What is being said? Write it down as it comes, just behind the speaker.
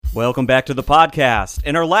Welcome back to the podcast.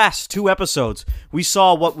 In our last two episodes, we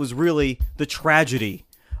saw what was really the tragedy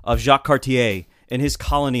of Jacques Cartier and his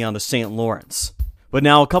colony on the St. Lawrence. But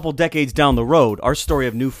now, a couple decades down the road, our story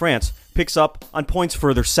of New France picks up on points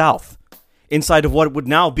further south, inside of what would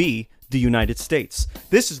now be the United States.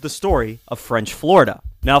 This is the story of French Florida.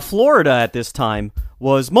 Now, Florida at this time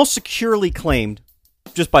was most securely claimed,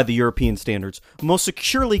 just by the European standards, most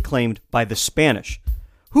securely claimed by the Spanish,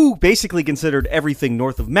 who basically considered everything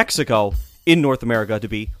north of Mexico in North America to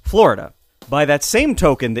be Florida. By that same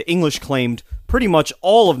token, the English claimed pretty much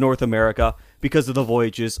all of North America because of the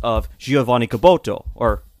voyages of Giovanni Caboto,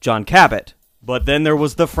 or John Cabot. But then there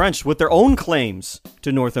was the French with their own claims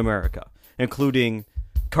to North America, including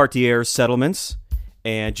Cartier's settlements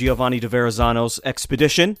and Giovanni de Verrazano's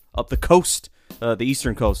expedition up the coast, the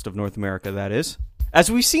eastern coast of North America, that is. As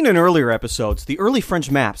we've seen in earlier episodes, the early French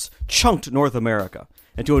maps chunked North America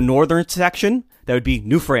into a northern section that would be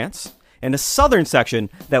New France, and a southern section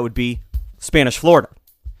that would be Spanish Florida,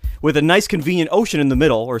 with a nice convenient ocean in the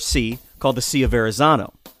middle, or sea, called the Sea of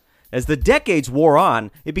Verrazano. As the decades wore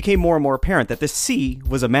on, it became more and more apparent that the sea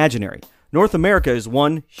was imaginary. North America is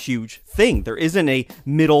one huge thing. There isn't a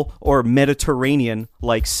middle or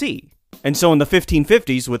Mediterranean-like sea. And so in the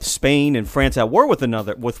 1550s, with Spain and France at war with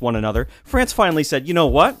one another, France finally said, you know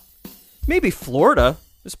what? Maybe Florida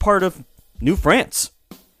is part of New France.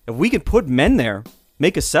 If we can put men there,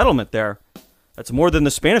 make a settlement there, that's more than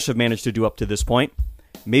the Spanish have managed to do up to this point.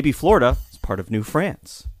 Maybe Florida is part of New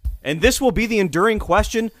France. And this will be the enduring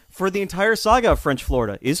question for the entire saga of French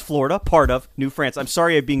Florida. Is Florida part of New France? I'm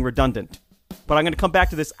sorry I'm being redundant, but I'm going to come back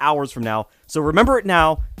to this hours from now. So remember it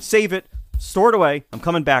now, save it, store it away. I'm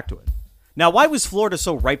coming back to it. Now, why was Florida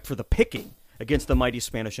so ripe for the picking against the mighty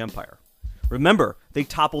Spanish Empire? Remember, they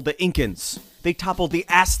toppled the Incans. They toppled the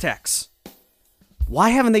Aztecs.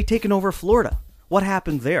 Why haven't they taken over Florida? What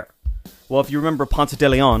happened there? Well, if you remember, Ponce de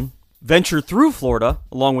Leon ventured through Florida,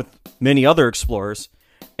 along with many other explorers,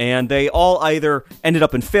 and they all either ended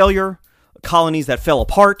up in failure, colonies that fell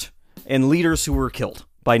apart, and leaders who were killed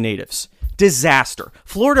by natives. Disaster.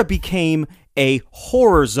 Florida became a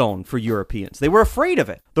horror zone for Europeans. They were afraid of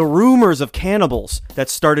it. The rumors of cannibals that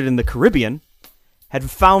started in the Caribbean had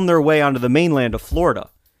found their way onto the mainland of Florida,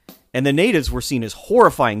 and the natives were seen as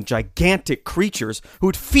horrifying, gigantic creatures who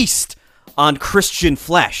would feast on Christian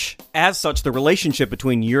flesh. As such, the relationship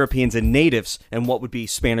between Europeans and natives and what would be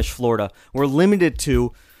Spanish Florida were limited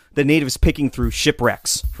to the natives picking through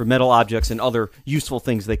shipwrecks for metal objects and other useful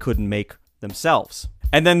things they couldn't make themselves.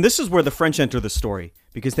 And then this is where the French enter the story,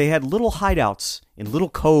 because they had little hideouts in little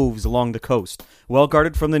coves along the coast, well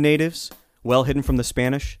guarded from the natives, well hidden from the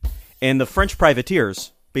Spanish, and the French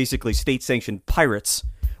privateers, basically state-sanctioned pirates,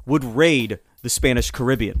 would raid the Spanish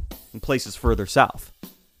Caribbean and places further south.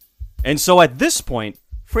 And so at this point,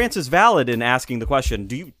 France is valid in asking the question,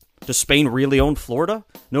 does Spain really own Florida?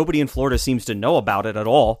 Nobody in Florida seems to know about it at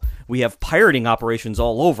all. We have pirating operations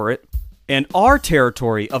all over it. And our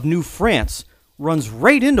territory of New France runs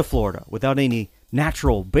right into Florida without any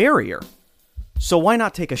natural barrier. So why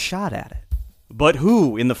not take a shot at it? But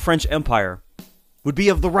who in the French Empire would be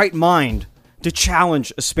of the right mind to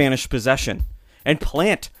challenge a Spanish possession and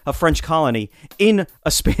plant a French colony in a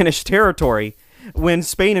Spanish territory when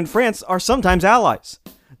Spain and France are sometimes allies?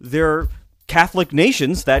 They're Catholic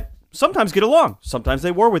nations that sometimes get along. Sometimes they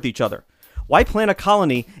war with each other. Why plant a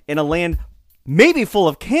colony in a land maybe full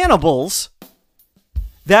of cannibals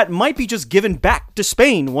that might be just given back to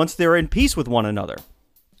Spain once they're in peace with one another?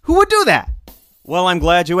 Who would do that? Well, I'm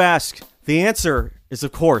glad you asked. The answer is,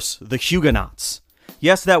 of course, the Huguenots.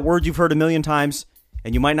 Yes, that word you've heard a million times,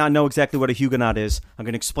 and you might not know exactly what a Huguenot is. I'm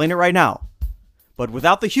going to explain it right now. But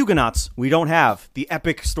without the Huguenots, we don't have the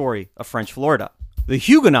epic story of French Florida. The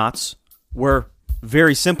Huguenots were,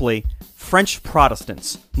 very simply, French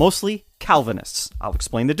Protestants, mostly Calvinists. I'll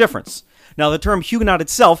explain the difference. Now, the term Huguenot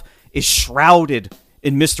itself is shrouded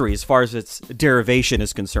in mystery as far as its derivation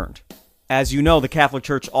is concerned. As you know, the Catholic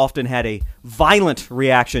Church often had a violent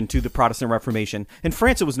reaction to the Protestant Reformation. In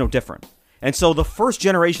France, it was no different. And so the first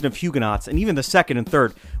generation of Huguenots, and even the second and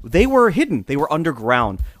third, they were hidden. They were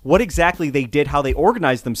underground. What exactly they did, how they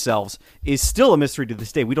organized themselves, is still a mystery to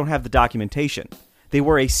this day. We don't have the documentation. They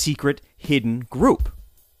were a secret, hidden group.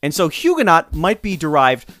 And so Huguenot might be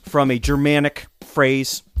derived from a Germanic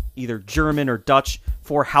phrase, either German or Dutch,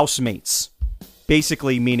 for housemates.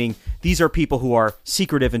 Basically meaning these are people who are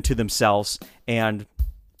secretive and to themselves, and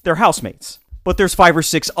they're housemates. But there's 5 or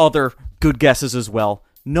 6 other good guesses as well.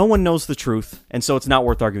 No one knows the truth, and so it's not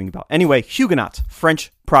worth arguing about. Anyway, Huguenots,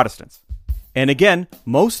 French Protestants. And again,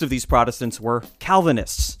 most of these Protestants were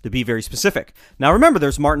Calvinists, to be very specific. Now remember,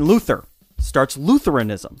 there's Martin Luther. starts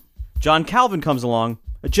Lutheranism. John Calvin comes along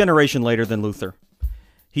a generation later than Luther.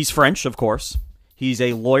 He's French, of course. He's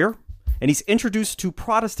a lawyer, and he's introduced to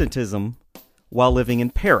Protestantism while living in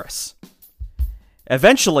Paris.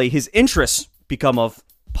 Eventually, his interests become of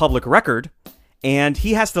public record, and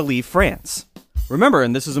he has to leave France. Remember,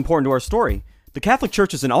 and this is important to our story, the Catholic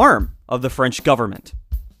Church is an arm of the French government,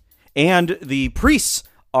 and the priests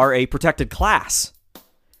are a protected class.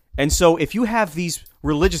 And so if you have these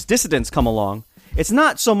religious dissidents come along, it's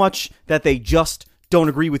not so much that they just don't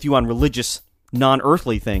agree with you on religious,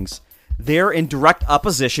 non-earthly things. They're in direct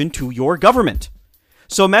opposition to your government.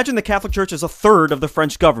 So imagine the Catholic Church is a third of the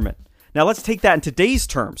French government. Now let's take that in today's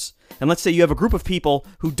terms. And let's say you have a group of people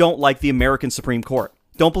who don't like the American Supreme Court.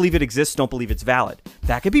 Don't believe it exists, don't believe it's valid.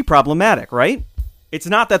 That could be problematic, right? It's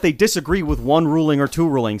not that they disagree with one ruling or two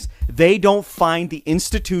rulings. They don't find the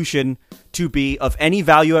institution to be of any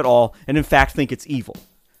value at all, and in fact think it's evil.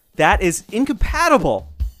 That is incompatible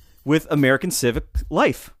with American civic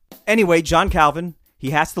life. Anyway, John Calvin,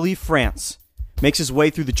 he has to leave France, makes his way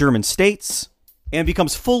through the German states, and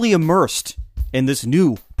becomes fully immersed in this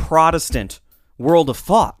new Protestant world of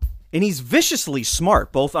thought. And he's viciously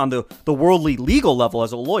smart, both on the worldly legal level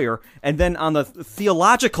as a lawyer, and then on the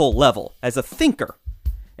theological level as a thinker.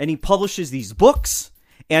 And he publishes these books,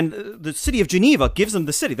 and the city of Geneva gives him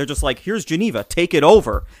the city. They're just like, here's Geneva, take it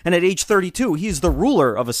over. And at age 32, he's the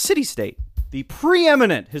ruler of a city-state. The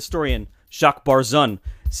preeminent historian Jacques Barzun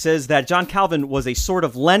says that John Calvin was a sort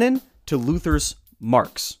of Lenin to Luther's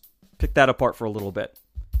Marx. Pick that apart for a little bit.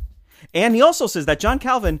 And he also says that John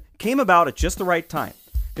Calvin came about at just the right time,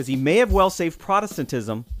 because he may have well saved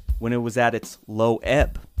Protestantism when it was at its low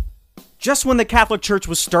ebb. Just when the Catholic Church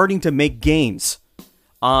was starting to make gains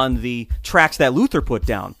on the tracks that Luther put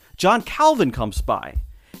down, John Calvin comes by,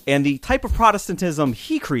 and the type of Protestantism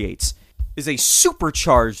he creates is a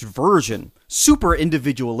supercharged version, super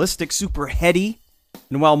individualistic, super heady.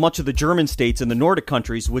 And while much of the German states and the Nordic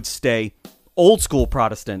countries would stay old school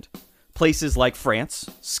Protestant, places like France,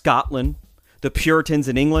 Scotland, the Puritans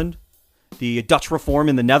in England, the Dutch Reform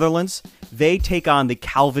in the Netherlands, they take on the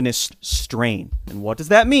Calvinist strain. And what does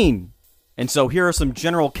that mean? And so here are some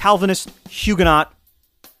general Calvinist, Huguenot,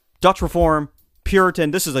 Dutch Reform,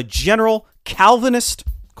 Puritan. This is a general Calvinist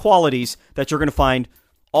qualities that you're going to find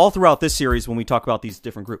all throughout this series when we talk about these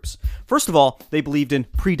different groups. First of all, they believed in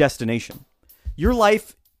predestination. Your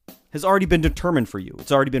life has already been determined for you.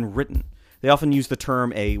 It's already been written. They often use the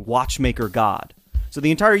term a watchmaker God. So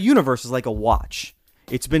the entire universe is like a watch.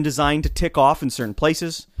 It's been designed to tick off in certain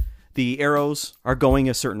places. The arrows are going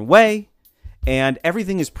a certain way, and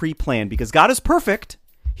everything is pre-planned because God is perfect.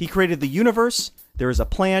 He created the universe. There is a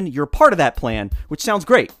plan. You're part of that plan, which sounds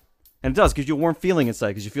great. And it does, gives you a warm feeling inside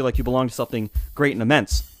because you feel like you belong to something great and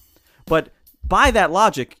immense. But by that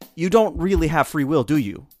logic, you don't really have free will, do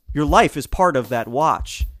you? Your life is part of that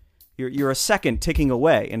watch. You're a second ticking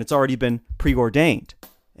away, and it's already been preordained.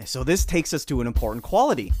 And so this takes us to an important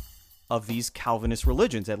quality of these Calvinist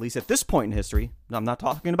religions, at least at this point in history. I'm not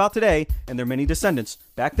talking about today, and there are many descendants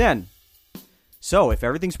back then. So if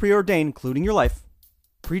everything's preordained, including your life,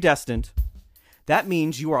 predestined, that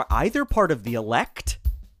means you are either part of the elect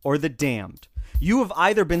or the damned. You have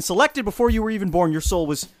either been selected before you were even born, your soul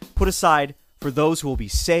was put aside for those who will be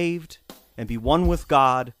saved and be one with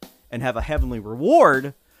God and have a heavenly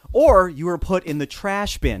reward, or you are put in the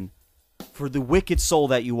trash bin for the wicked soul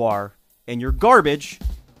that you are, and you're garbage,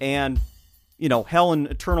 and, hell and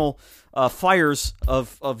eternal fires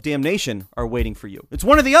of damnation are waiting for you. It's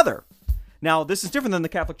one or the other. Now, this is different than the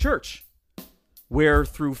Catholic Church, where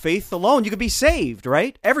through faith alone you can be saved,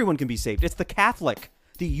 right? Everyone can be saved. It's the Catholic,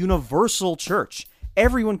 the universal church.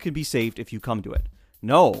 Everyone can be saved if you come to it.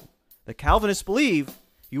 No, the Calvinists believe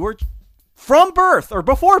you were from birth or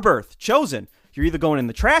before birth chosen. You're either going in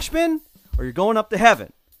the trash bin or you're going up to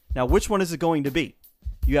heaven. Now, which one is it going to be?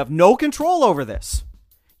 You have no control over this.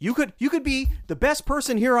 You could be the best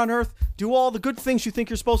person here on earth, do all the good things you think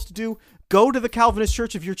you're supposed to do, go to the Calvinist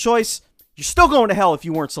church of your choice. You're still going to hell if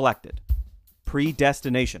you weren't selected.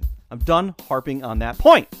 Predestination. I'm done harping on that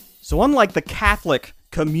point. So unlike the Catholic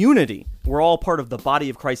community, we're all part of the body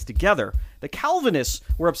of Christ together, the Calvinists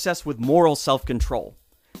were obsessed with moral self-control.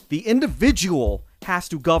 The individual has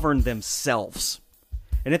to govern themselves.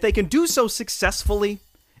 And if they can do so successfully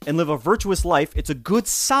and live a virtuous life, it's a good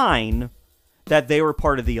sign that they were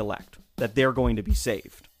part of the elect, that they're going to be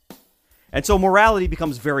saved. And so morality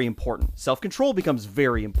becomes very important. Self-control becomes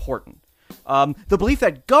very important. The belief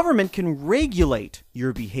that government can regulate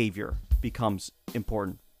your behavior becomes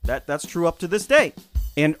important. That's true up to this day.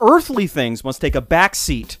 And earthly things must take a back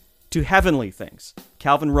seat to heavenly things.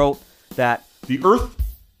 Calvin wrote that the earth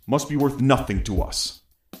must be worth nothing to us.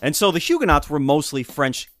 And so the Huguenots were mostly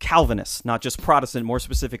French Calvinists, not just Protestant, more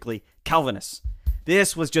specifically Calvinists.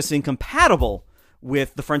 This was just incompatible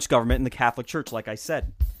with the French government and the Catholic Church, like I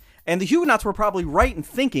said. And the Huguenots were probably right in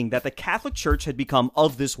thinking that the Catholic Church had become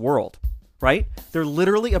of this world, right? They're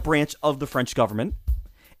literally a branch of the French government.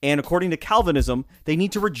 And according to Calvinism, they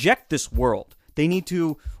need to reject this world. They need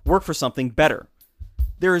to work for something better.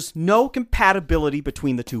 There is no compatibility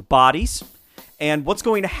between the two bodies. And what's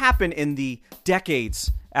going to happen in the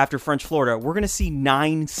decades after French Florida, we're going to see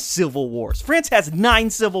 9 civil wars. France has 9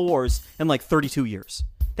 civil wars in like 32 years.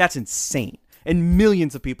 That's insane. And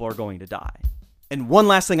millions of people are going to die. And one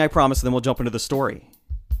last thing I promise, and then we'll jump into the story.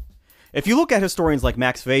 If you look at historians like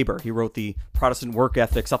Max Weber, he wrote the Protestant Work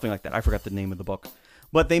Ethic, something like that. I forgot the name of the book.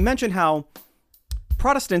 But they mention how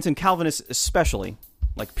Protestants and Calvinists especially,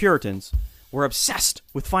 like Puritans, were obsessed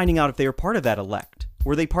with finding out if they were part of that elect.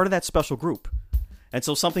 Were they part of that special group? And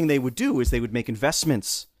so something they would do is they would make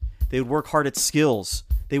investments. They would work hard at skills.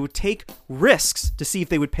 They would take risks to see if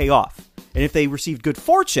they would pay off. And if they received good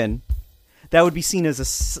fortune, that would be seen as a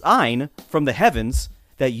sign from the heavens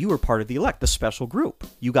that you were part of the elect, the special group.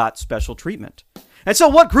 You got special treatment. And so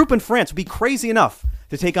what group in France would be crazy enough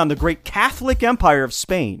to take on the great Catholic Empire of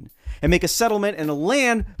Spain and make a settlement in a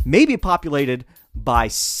land maybe populated by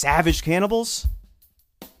savage cannibals?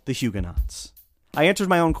 The Huguenots. I answered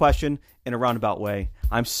my own question in a roundabout way.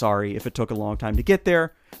 I'm sorry if it took a long time to get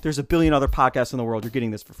there. There's a billion other podcasts in the world. You're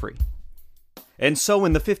getting this for free. And so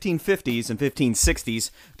in the 1550s and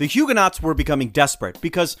 1560s, the Huguenots were becoming desperate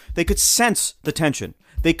because they could sense the tension.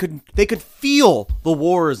 They could feel the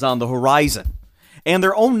wars on the horizon. And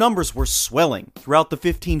their own numbers were swelling. Throughout the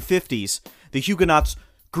 1550s, the Huguenots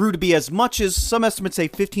grew to be as much as, some estimates say,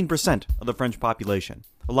 15% of the French population.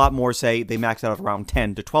 A lot more say they maxed out at around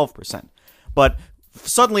 10 to 12%. But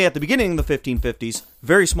suddenly at the beginning of the 1550s,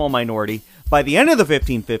 very small minority. By the end of the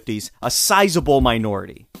 1550s, a sizable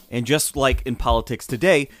minority. And just like in politics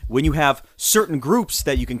today, when you have certain groups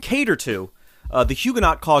that you can cater to, the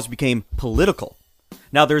Huguenot cause became political.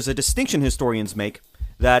 Now, there's a distinction historians make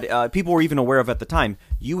that people were even aware of at the time.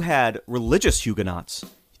 You had religious Huguenots.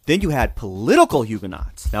 Then you had political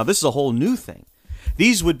Huguenots. Now, this is a whole new thing.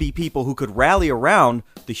 These would be people who could rally around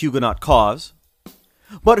the Huguenot cause,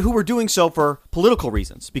 but who were doing so for political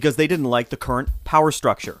reasons, because they didn't like the current power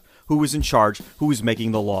structure, who was in charge, who was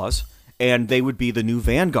making the laws, and they would be the new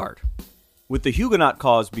vanguard. With the Huguenot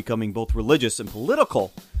cause becoming both religious and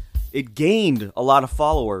political, it gained a lot of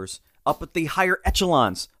followers up at the higher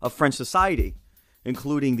echelons of French society,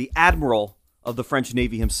 including the admiral of the French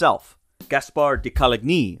Navy himself, Gaspard de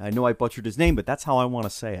Coligny. I know I butchered his name, but that's how I want to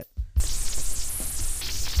say it.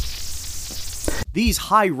 These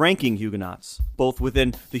high-ranking Huguenots, both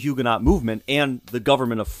within the Huguenot movement and the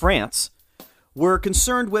government of France, were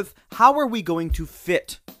concerned with how are we going to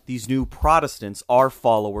fit these new Protestants, our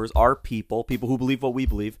followers, our people who believe what we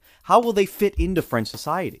believe, how will they fit into French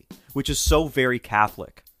society, which is so very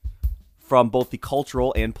Catholic, from both the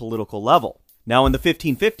cultural and political level. Now, in the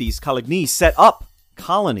 1550s, Coligny set up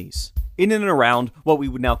colonies in and around what we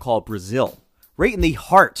would now call Brazil, right in the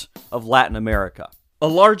heart of Latin America. A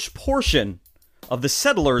large portion of the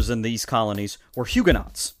settlers in these colonies were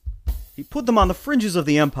Huguenots. He put them on the fringes of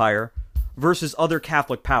the empire versus other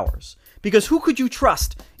Catholic powers. Because who could you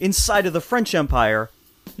trust inside of the French Empire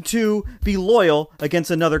to be loyal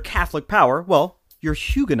against another Catholic power? Well, your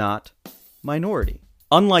Huguenot minority.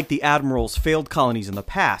 Unlike the admiral's failed colonies in the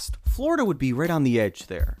past, Florida would be right on the edge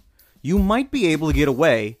there. You might be able to get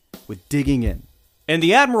away with digging in. And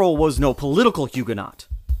the admiral was no political Huguenot.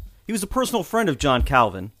 He was a personal friend of John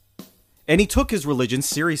Calvin, and he took his religion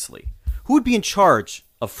seriously. Who would be in charge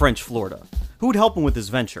of French Florida? Who would help him with his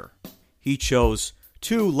venture? He chose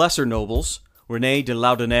 2 lesser nobles, René de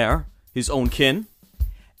Laudonnière, his own kin,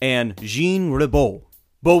 and Jean Ribault,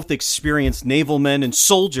 both experienced naval men and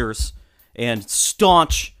soldiers and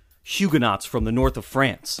staunch Huguenots from the north of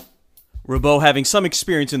France. Ribault having some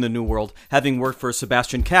experience in the New World, having worked for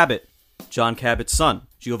Sebastian Cabot, John Cabot's son,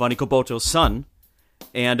 Giovanni Caboto's son,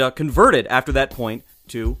 and converted after that point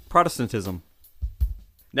to Protestantism.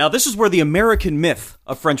 Now, this is where the American myth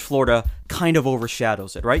of French Florida kind of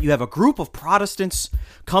overshadows it, right? You have a group of Protestants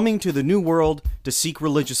coming to the New World to seek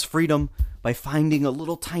religious freedom by finding a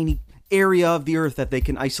little tiny area of the earth that they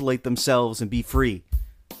can isolate themselves and be free.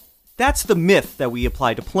 That's the myth that we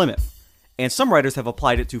apply to Plymouth, and some writers have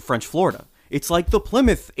applied it to French Florida. It's like the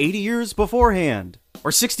Plymouth 80 years beforehand,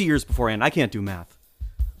 or 60 years beforehand. I can't do math.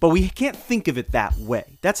 But we can't think of it that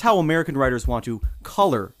way. That's how American writers want to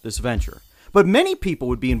color this venture. But many people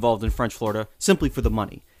would be involved in French Florida simply for the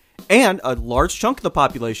money. And a large chunk of the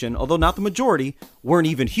population, although not the majority, weren't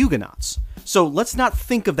even Huguenots. So let's not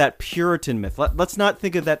think of that Puritan myth. Let's not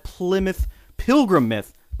think of that Plymouth Pilgrim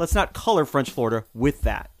myth. Let's not color French Florida with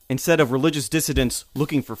that. Instead of religious dissidents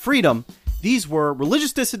looking for freedom, these were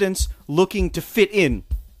religious dissidents looking to fit in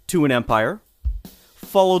to an empire,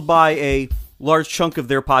 followed by a large chunk of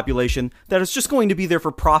their population that is just going to be there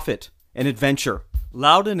for profit and adventure.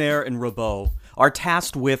 Laudonnière and Ribault are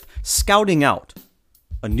tasked with scouting out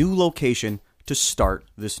a new location to start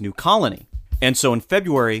this new colony. And so in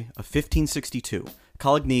February of 1562,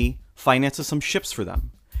 Coligny finances some ships for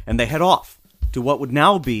them, and they head off to what would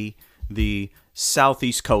now be the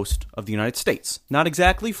southeast coast of the United States. Not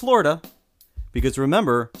exactly Florida, because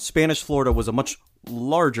remember, Spanish Florida was a much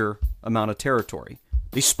larger amount of territory.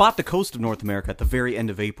 They spot the coast of North America at the very end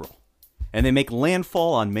of April, and they make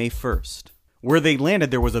landfall on May 1st. Where they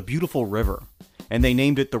landed, there was a beautiful river, and they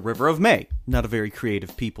named it the River of May. Not a very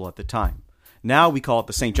creative people at the time. Now we call it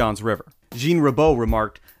the St. John's River. Jean Ribault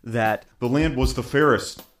remarked that The land was the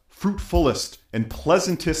fairest, fruitfulest, and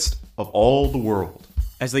pleasantest of all the world.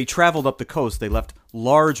 as they traveled up the coast, they left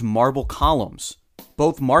large marble columns,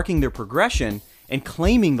 both marking their progression and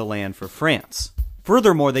claiming the land for France.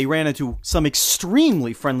 Furthermore, they ran into some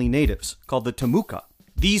extremely friendly natives called the Temuca.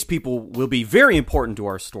 These people will be very important to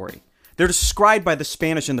our story. They're described by the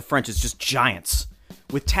Spanish and the French as just giants,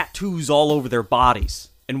 with tattoos all over their bodies.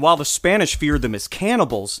 And while the Spanish feared them as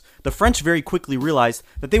cannibals, the French very quickly realized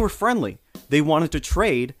that they were friendly. They wanted to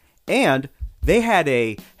trade, and they had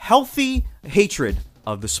a healthy hatred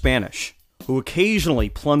of the Spanish, who occasionally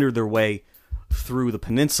plundered their way through the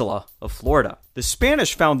peninsula of Florida. The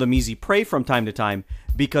Spanish found them easy prey from time to time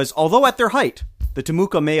because, although at their height, the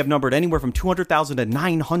Temuca may have numbered anywhere from 200,000 to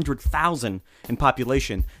 900,000 in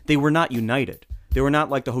population, they were not united. They were not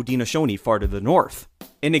like the Haudenosaunee far to the north,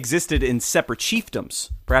 and existed in separate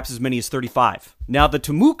chiefdoms, perhaps as many as 35. Now, the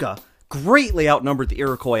Temuca greatly outnumbered the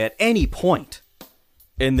Iroquois at any point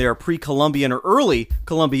in their pre-Columbian or early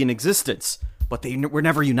Columbian existence, but they were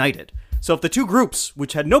never united. So if the two groups,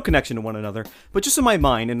 which had no connection to one another, but just in my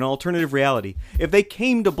mind, in an alternative reality, if they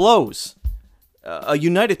came to blows, a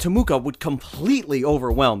united Temuca would completely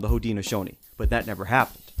overwhelm the Haudenosaunee, but that never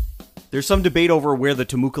happened. There's some debate over where the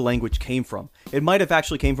Temuca language came from. It might have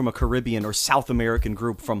actually came from a Caribbean or South American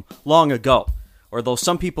group from long ago, although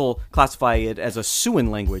some people classify it as a Siouan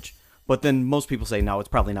language, but then most people say, no, it's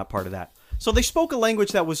probably not part of that. So they spoke a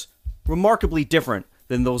language that was remarkably different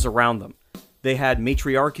than those around them. They had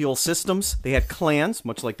matriarchal systems. They had clans,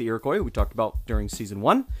 much like the Iroquois we talked about during season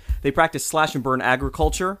 1. They practiced slash and burn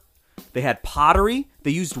agriculture. They had pottery.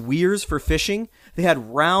 They used weirs for fishing. They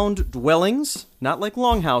had round dwellings, not like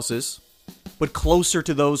longhouses, but closer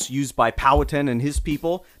to those used by Powhatan and his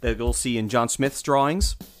people that you'll see in John Smith's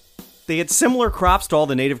drawings. They had similar crops to all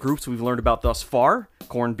the native groups we've learned about thus far,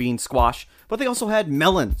 corn, beans, squash, but they also had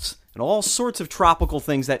melons and all sorts of tropical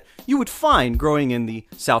things that you would find growing in the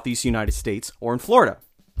southeast United States or in Florida.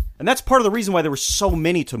 And that's part of the reason why there were so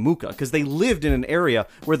many Temuca, because they lived in an area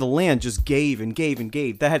where the land just gave and gave and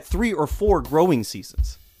gave, that had 3 or 4 growing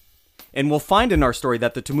seasons. And we'll find in our story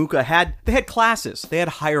that the Temuca had classes, they had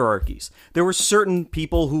hierarchies. There were certain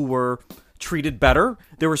people who were treated better,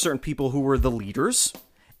 there were certain people who were the leaders,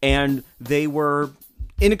 and they were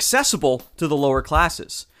inaccessible to the lower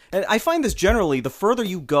classes. And I find this generally, the further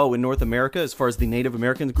you go in North America, as far as the Native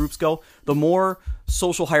American groups go, the more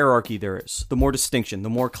social hierarchy there is, the more distinction, the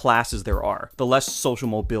more classes there are, the less social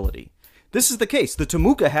mobility. This is the case. The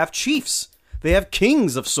Temuca have chiefs. They have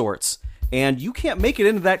kings of sorts. And you can't make it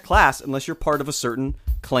into that class unless you're part of a certain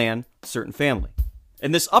clan, certain family.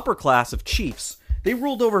 And this upper class of chiefs, they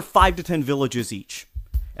ruled over 5 to 10 villages each.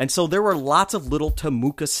 And so there were lots of little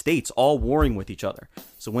Temuca states all warring with each other.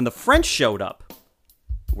 So when the French showed up,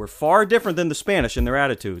 were far different than the Spanish in their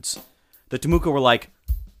attitudes. The Temuca were like,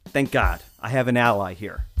 thank God, I have an ally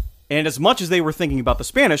here. And as much as they were thinking about the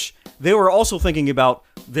Spanish, they were also thinking about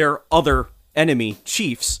their other enemy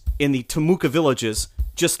chiefs in the Temuca villages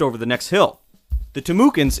just over the next hill. The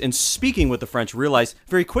Temucans, in speaking with the French, realized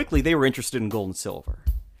very quickly they were interested in gold and silver.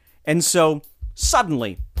 And so,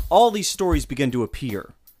 suddenly, all these stories began to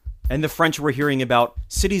appear. And the French were hearing about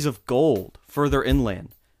cities of gold further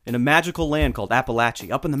inland, in a magical land called Appalachia,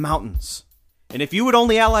 up in the mountains. And if you would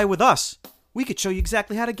only ally with us, we could show you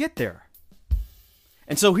exactly how to get there.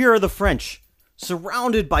 And so here are the French,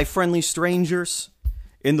 surrounded by friendly strangers,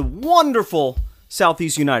 in the wonderful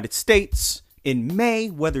southeast United States. In May,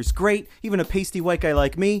 weather's great. Even a pasty white guy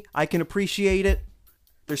like me, I can appreciate it.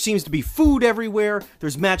 There seems to be food everywhere.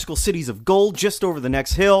 There's magical cities of gold just over the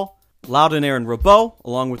next hill. Laudonnière and Ribault,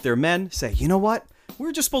 along with their men, say, you know what?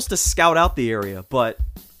 We're just supposed to scout out the area, but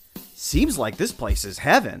seems like this place is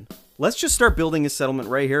heaven. Let's just start building a settlement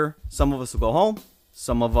right here. Some of us will go home,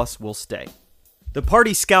 some of us will stay. The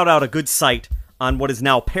party scout out a good site on what is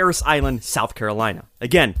now Parris Island, South Carolina.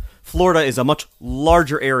 Again, Florida is a much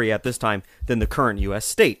larger area at this time than the current U.S.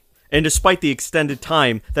 state. And despite the extended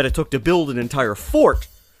time that it took to build an entire fort,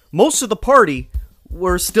 most of the party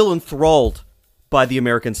were still enthralled by the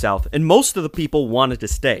American South, and most of the people wanted to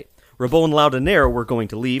stay. Ribault and Laudonnière were going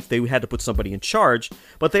to leave. They had to put somebody in charge,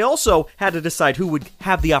 but they also had to decide who would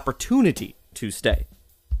have the opportunity to stay.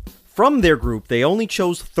 From their group, they only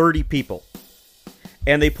chose 30 people,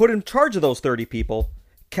 and they put in charge of those 30 people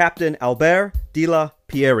Captain Albert de la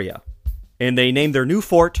Pierria, and they named their new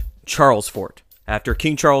fort Charlesfort, after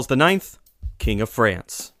King Charles IX, King of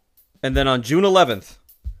France. And then on June 11th,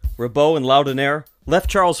 Ribault and Laudonnière left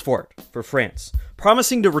Charlesfort for France,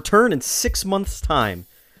 promising to return in 6 months' time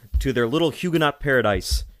to their little Huguenot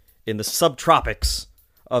paradise in the subtropics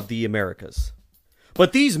of the Americas.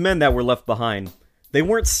 But these men that were left behind, they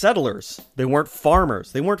weren't settlers, they weren't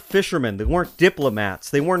farmers, they weren't fishermen, they weren't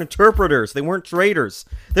diplomats, they weren't interpreters, they weren't traders,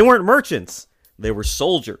 they weren't merchants, they were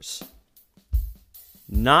soldiers.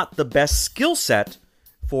 Not the best skill set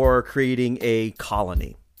for creating a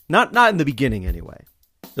colony. Not in the beginning, anyway.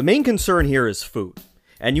 The main concern here is food.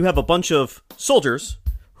 And you have a bunch of soldiers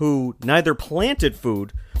who neither planted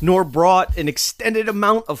food nor brought an extended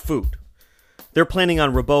amount of food. They're planning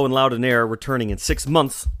on Ribault and Laudonnière returning in 6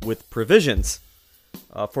 months with provisions,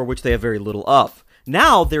 for which they have very little of.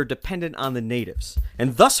 Now they're dependent on the natives.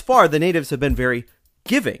 And thus far, the natives have been very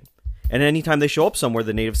giving. And anytime they show up somewhere,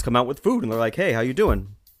 the natives come out with food, and they're like, hey, how you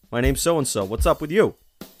doing? My name's so-and-so. What's up with you?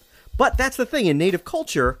 But that's the thing. In native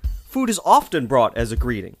culture, food is often brought as a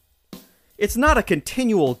greeting. It's not a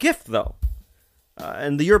continual gift, though.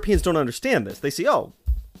 And the Europeans don't understand this. They see, oh,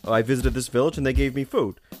 I visited this village and they gave me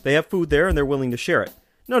food. They have food there and they're willing to share it.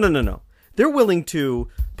 No. They're willing to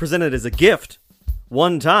present it as a gift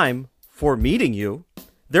one time for meeting you.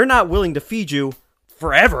 They're not willing to feed you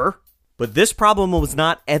forever. But this problem was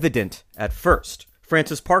not evident at first.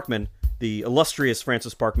 Francis Parkman, the illustrious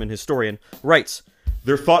Francis Parkman historian, writes,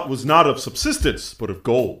 Their thought was not of subsistence, but of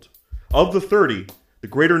gold. Of the 30, the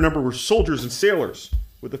greater number were soldiers and sailors,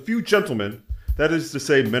 with a few gentlemen, that is to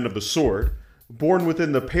say men of the sword, born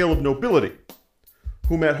within the pale of nobility,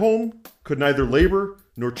 whom at home could neither labor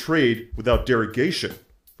nor trade without derogation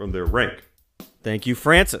from their rank. Thank you,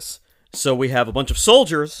 Francis. So we have a bunch of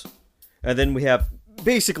soldiers, and then we have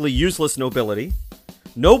basically useless nobility.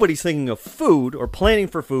 Nobody's thinking of food or planning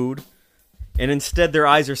for food, and instead their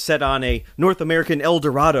eyes are set on a North American El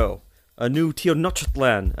Dorado, a new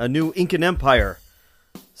Tenochtitlan, a new Incan Empire,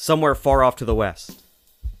 somewhere far off to the west.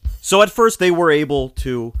 So at first they were able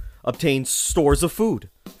to obtain stores of food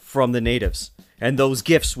from the natives, and those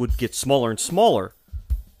gifts would get smaller and smaller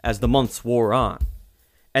as the months wore on.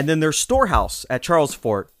 And then their storehouse at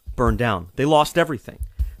Charlesfort burned down. They lost everything.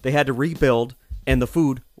 They had to rebuild, and the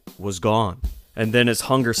food was gone. And then as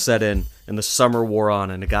hunger set in, and the summer wore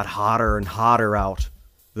on, and it got hotter and hotter out,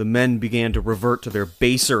 the men began to revert to their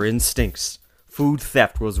baser instincts. Food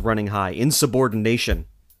theft was running high, insubordination.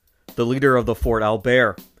 The leader of the fort,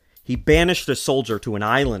 Albert, he banished a soldier to an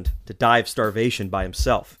island to die of starvation by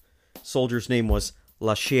himself. Soldier's name was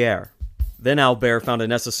Lachière. Then Albert found it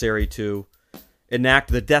necessary to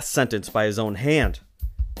enact the death sentence by his own hand,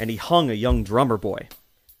 and he hung a young drummer boy.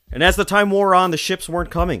 And as the time wore on, the ships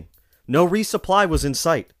weren't coming. No resupply was in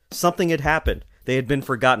sight. Something had happened. They had been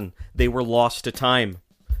forgotten. They were lost to time.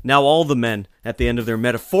 Now all the men, at the end of their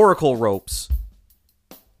metaphorical ropes,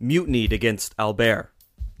 mutinied against Albert,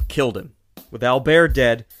 killed him. With Albert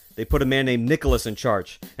dead, they put a man named Nicholas in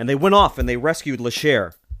charge, and they went off and they rescued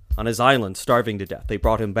Lachière on his island, starving to death. They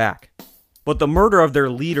brought him back. But the murder of their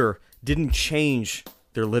leader didn't change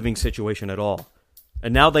their living situation at all.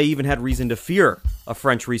 And now they even had reason to fear a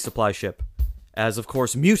French resupply ship, as of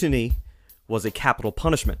course mutiny was a capital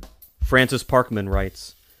punishment. Francis Parkman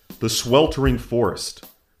writes, The sweltering forest,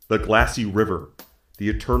 the glassy river, the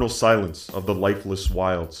eternal silence of the lifeless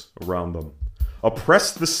wilds around them,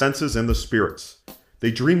 oppressed the senses and the spirits. They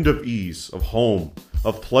dreamed of ease, of home,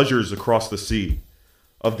 of pleasures across the sea,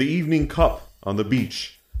 of the evening cup on the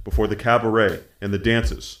beach, before the cabaret and the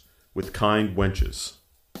dances with kind wenches.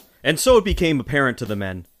 And so it became apparent to the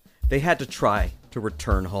men they had to try to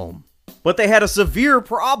return home. But they had a severe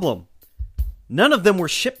problem. None of them were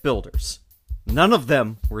shipbuilders. None of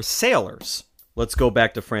them were sailors. Let's go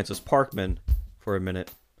back to Francis Parkman for a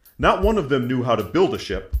minute. Not one of them knew how to build a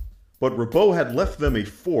ship, but Ribault had left them a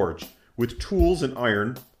forge with tools and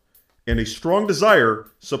iron, and a strong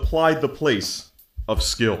desire supplied the place of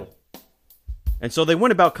skill. And so they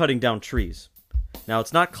went about cutting down trees. Now,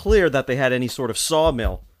 it's not clear that they had any sort of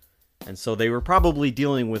sawmill, and so they were probably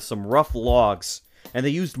dealing with some rough logs, and they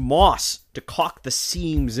used moss to caulk the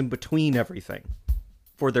seams in between everything.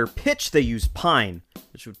 For their pitch, they used pine,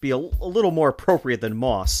 which would be a little more appropriate than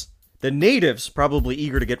moss. The natives, probably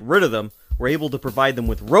eager to get rid of them, were able to provide them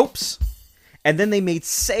with ropes, and then they made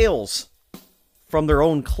sails from their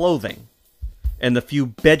own clothing and the few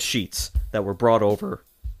bed sheets that were brought over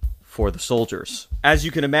for the soldiers. As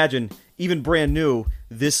you can imagine, even brand new,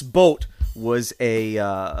 this boat was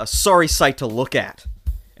a sorry sight to look at.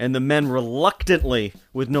 And the men reluctantly,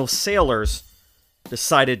 with no sailors,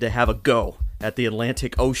 decided to have a go at the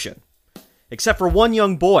Atlantic Ocean. Except for one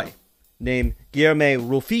young boy named Guillerme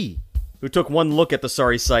Ruffi, who took one look at the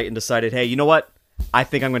sorry sight and decided, hey, you know what? I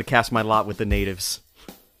think I'm going to cast my lot with the natives.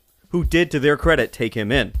 Who did, to their credit, take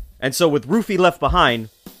him in. And so with Ruffi left behind,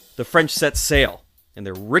 the French set sail in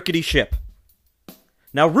their rickety ship.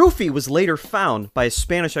 Now Ruffi was later found by a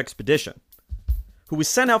Spanish expedition, who was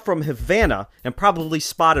sent out from Havana and probably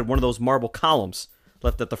spotted one of those marble columns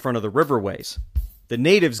left at the front of the riverways. The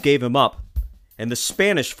natives gave him up, and the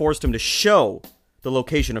Spanish forced him to show the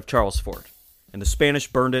location of Charlesfort, and the Spanish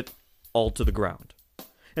burned it all to the ground.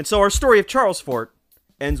 And so our story of Charlesfort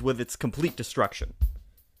ends with its complete destruction.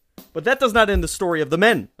 But that does not end the story of the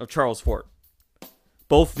men of Charlesfort.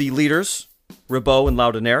 Both the leaders, Ribault and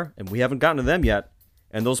Laudonnière, and we haven't gotten to them yet,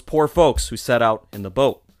 and those poor folks who set out in the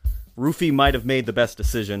boat. Ruffi might have made the best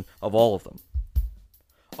decision of all of them.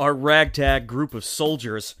 Our ragtag group of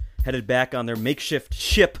soldiers headed back on their makeshift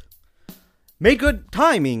ship. Made good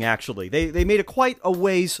timing, actually. They made it quite a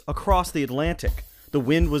ways across the Atlantic. The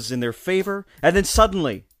wind was in their favor, and then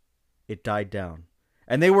suddenly, it died down.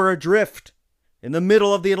 And they were adrift in the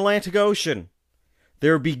middle of the Atlantic Ocean.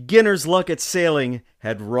 Their beginner's luck at sailing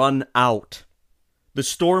had run out. The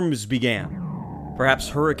storms began. Perhaps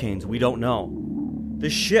hurricanes, we don't know. The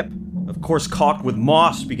ship, of course caulked with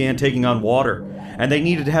moss, began taking on water, and they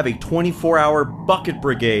needed to have a 24-hour bucket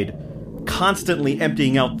brigade constantly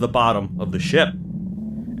emptying out the bottom of the ship.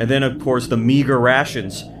 And then, of course, the meager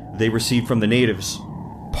rations they received from the natives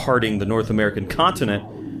parting the North American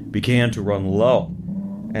continent began to run low.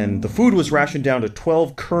 And the food was rationed down to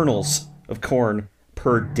 12 kernels of corn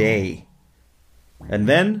per day. And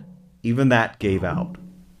then, even that gave out.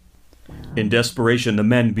 In desperation, the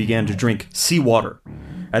men began to drink seawater,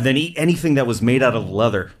 and then eat anything that was made out of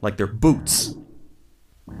leather, like their boots.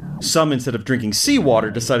 Some, instead of drinking seawater,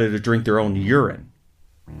 decided to drink their own urine.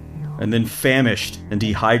 And then famished and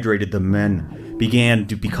dehydrated, the men began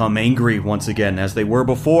to become angry once again, as they were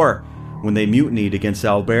before, when they mutinied against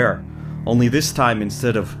Albert. Only this time,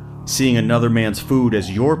 instead of seeing another man's food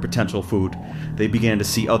as your potential food, they began to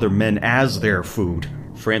see other men as their food.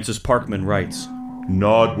 Francis Parkman writes,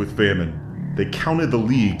 Gnawed with famine, they counted the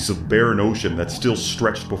leagues of barren ocean that still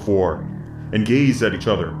stretched before, and gazed at each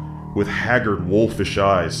other with haggard wolfish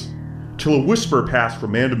eyes, till a whisper passed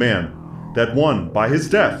from man to man that one, by his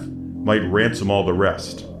death, might ransom all the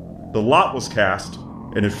rest. The lot was cast,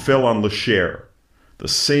 and it fell on Le Cher, the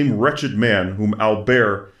same wretched man whom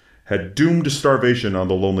Albert had doomed to starvation on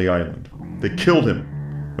the lonely island. They killed him,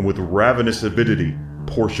 and with ravenous avidity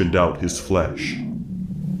portioned out his flesh.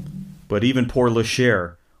 But even poor Le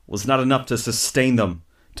Cher was not enough to sustain them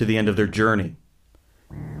to the end of their journey.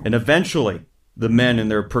 And eventually, the men in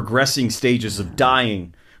their progressing stages of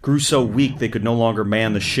dying grew so weak they could no longer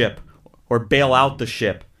man the ship or bail out the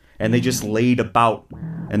ship, and they just laid about,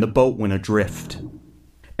 and the boat went adrift.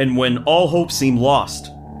 And when all hope seemed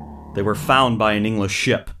lost, they were found by an English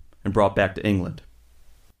ship and brought back to England.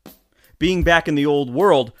 Being back in the old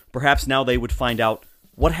world, perhaps now they would find out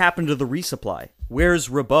what happened to the resupply. Where's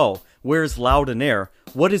Ribault? Where's Laudonnière?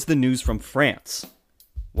 What is the news from France?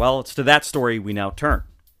 Well, it's to that story we now turn.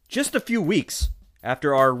 Just a few weeks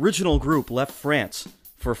after our original group left France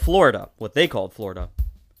for Florida, what they called Florida,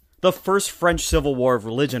 the first French Civil War of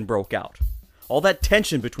religion broke out. All that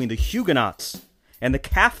tension between the Huguenots and the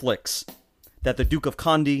Catholics that the Duke of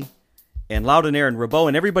Condé and Laudonnière and Ribault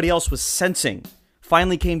and everybody else was sensing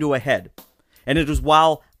finally came to a head. And it was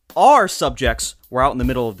while our subjects were out in the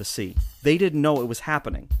middle of the sea. They didn't know it was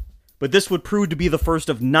happening. But this would prove to be the first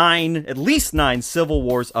of at least nine civil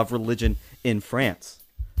wars of religion in France.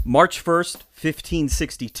 March 1st,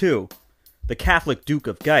 1562, the Catholic Duke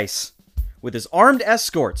of Guise, with his armed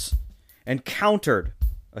escorts, encountered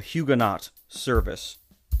a Huguenot service.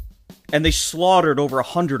 And they slaughtered over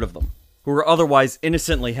 100 of them, who were otherwise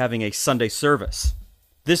innocently having a Sunday service.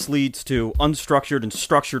 This leads to unstructured and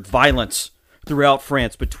structured violence throughout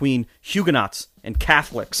France between Huguenots and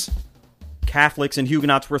Catholics. Catholics and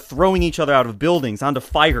Huguenots were throwing each other out of buildings onto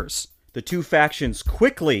fires. The two factions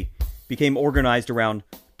quickly became organized around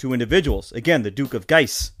two individuals. Again, the Duke of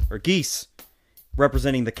Guise,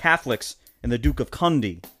 representing the Catholics, and the Duke of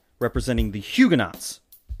Conde, representing the Huguenots.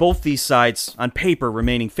 Both these sides, on paper,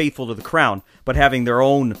 remaining faithful to the crown, but having their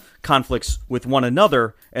own conflicts with one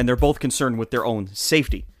another, and they're both concerned with their own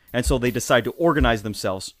safety. And so they decide to organize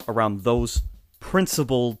themselves around those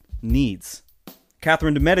principal needs.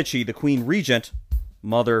 Catherine de' Medici, the Queen Regent,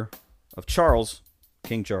 mother of Charles,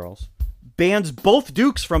 King Charles, bans both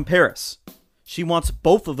dukes from Paris. She wants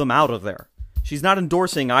both of them out of there. She's not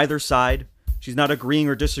endorsing either side. She's not agreeing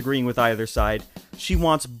or disagreeing with either side. She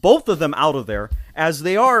wants both of them out of there, as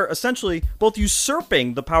they are essentially both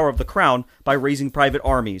usurping the power of the crown by raising private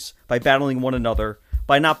armies, by battling one another,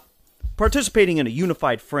 by not participating in a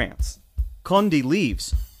unified France. Conde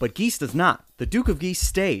leaves, but Guise does not. The Duke of Guise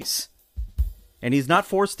stays. And he's not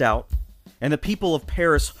forced out, and the people of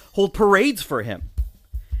Paris hold parades for him.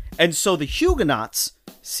 And so the Huguenots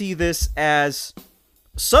see this as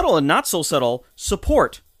subtle and not so subtle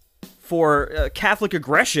support for Catholic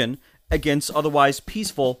aggression against otherwise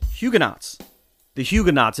peaceful Huguenots. The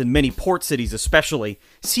Huguenots, in many port cities especially,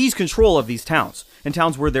 seize control of these towns. In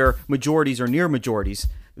towns where their majorities or near majorities,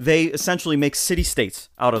 they essentially make city-states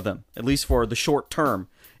out of them, at least for the short term,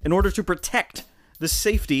 in order to protect the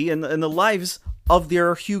safety and the lives of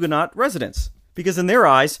their Huguenot residents. Because in their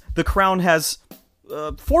eyes, the crown has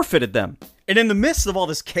forfeited them. And in the midst of all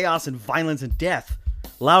this chaos and violence and death,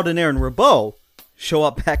 Laudonnière and Ribault show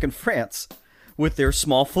up back in France with their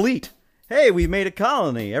small fleet. Hey, we made a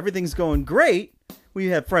colony. Everything's going great. We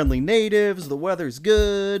have friendly natives. The weather's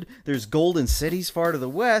good. There's golden cities far to the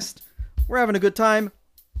west. We're having a good time.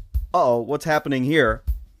 Uh-oh, what's happening here?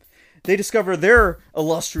 They discover their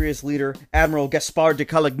illustrious leader, Admiral Gaspard de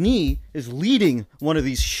Coligny, is leading one of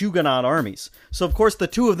these Huguenot armies. So, of course, the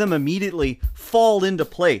two of them immediately fall into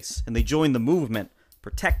place, and they join the movement,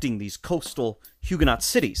 protecting these coastal Huguenot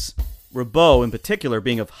cities. Ribault, in particular,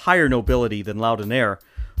 being of higher nobility than Laudonnière,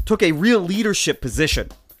 took a real leadership position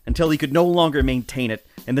until he could no longer maintain it,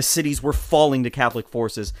 and the cities were falling to Catholic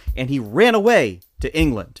forces, and he ran away to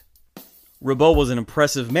England. Ribault was an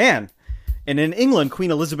impressive man, and in England, Queen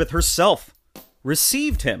Elizabeth herself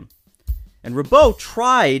received him. And Ribault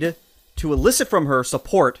tried to elicit from her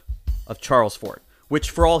support of Charlesfort, which,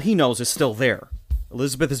 for all he knows, is still there.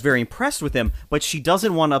 Elizabeth is very impressed with him, but she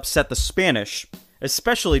doesn't want to upset the Spanish,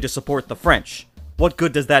 especially to support the French. What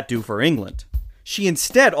good does that do for England? She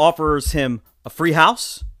instead offers him a free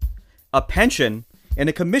house, a pension, and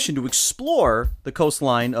a commission to explore the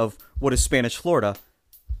coastline of what is Spanish Florida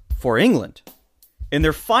for England. In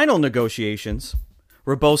their final negotiations,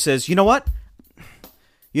 Ribault says, you know what?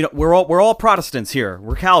 We're all Protestants here.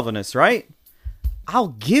 We're Calvinists, right? I'll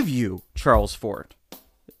give you Charlesfort.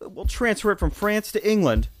 We'll transfer it from France to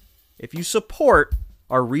England if you support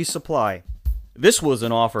our resupply. This was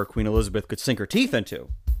an offer Queen Elizabeth could sink her teeth into.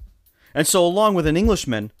 And so, along with an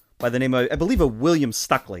Englishman by the name of, I believe, of William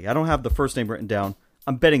Stuckley. I don't have the first name written down.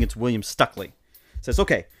 I'm betting it's William Stuckley. Says,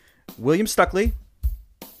 okay, William Stuckley,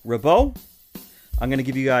 Ribault, I'm going to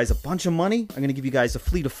give you guys a bunch of money. I'm going to give you guys a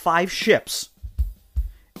fleet of 5 ships.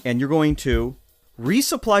 And you're going to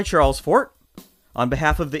resupply Charlesfort on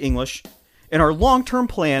behalf of the English in our long-term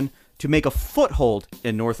plan to make a foothold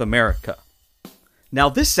in North America. Now,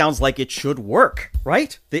 this sounds like it should work,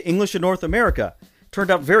 right? The English in North America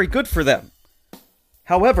turned out very good for them.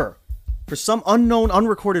 However, for some unknown,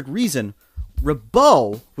 unrecorded reason,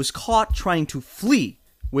 Ribault was caught trying to flee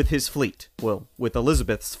with his fleet. Well, with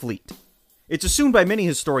Elizabeth's fleet. It's assumed by many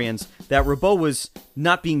historians that Ribault was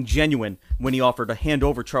not being genuine when he offered to hand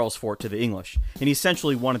over Charlesfort to the English, and he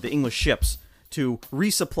essentially wanted the English ships to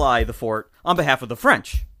resupply the fort on behalf of the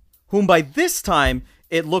French, whom by this time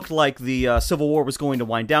it looked like the Civil War was going to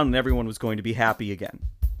wind down and everyone was going to be happy again.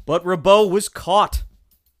 But Ribault was caught,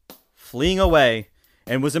 fleeing away,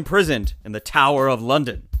 and was imprisoned in the Tower of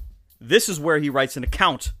London. This is where he writes an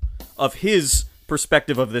account of his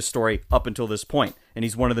perspective of this story up until this point, and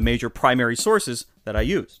he's one of the major primary sources that I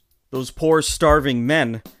use. Those poor starving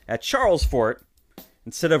men at Charlesfort,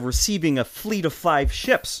 instead of receiving a fleet of 5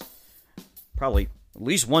 ships, probably at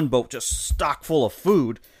least one boat just stocked full of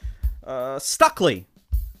food, Stuckley,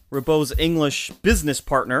 Ribault's English business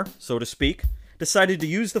partner, so to speak, decided to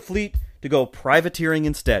use the fleet to go privateering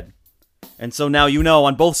instead. And so now you know,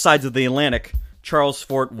 on both sides of the Atlantic,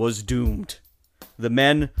 Charlesfort was doomed. The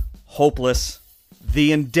men, hopeless.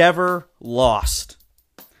 The endeavor, lost.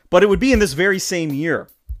 But it would be in this very same year,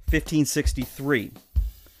 1563,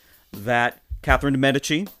 that Catherine de'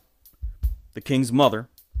 Medici, the king's mother,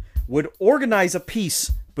 would organize a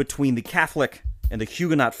peace between the Catholic and the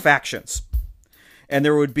Huguenot factions. And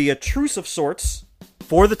there would be a truce of sorts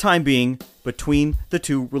for the time being, between the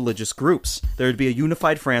two religious groups. There would be a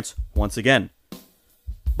unified France once again.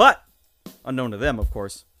 But, unknown to them, of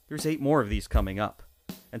course, there's 8 more of these coming up.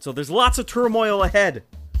 And so there's lots of turmoil ahead.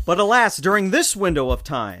 But alas, during this window of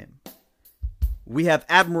time, we have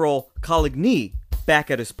Admiral Coligny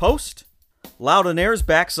back at his post. Laudonniere's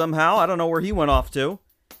back somehow. I don't know where he went off to.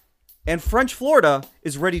 And French Florida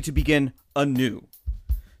is ready to begin anew.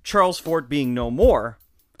 Charlesfort being no more,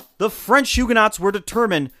 the French Huguenots were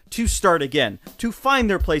determined to start again, to find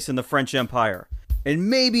their place in the French Empire, and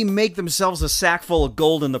maybe make themselves a sack full of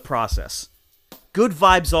gold in the process. Good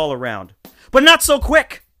vibes all around. But not so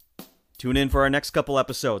quick! Tune in for our next couple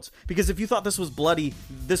episodes, because if you thought this was bloody,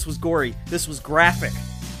 this was gory, this was graphic,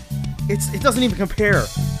 it doesn't even compare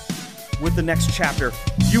with the next chapter.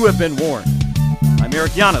 You have been warned. I'm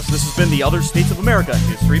Eric Yanis. This has been the Other States of America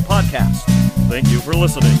History Podcast. Thank you for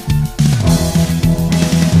listening.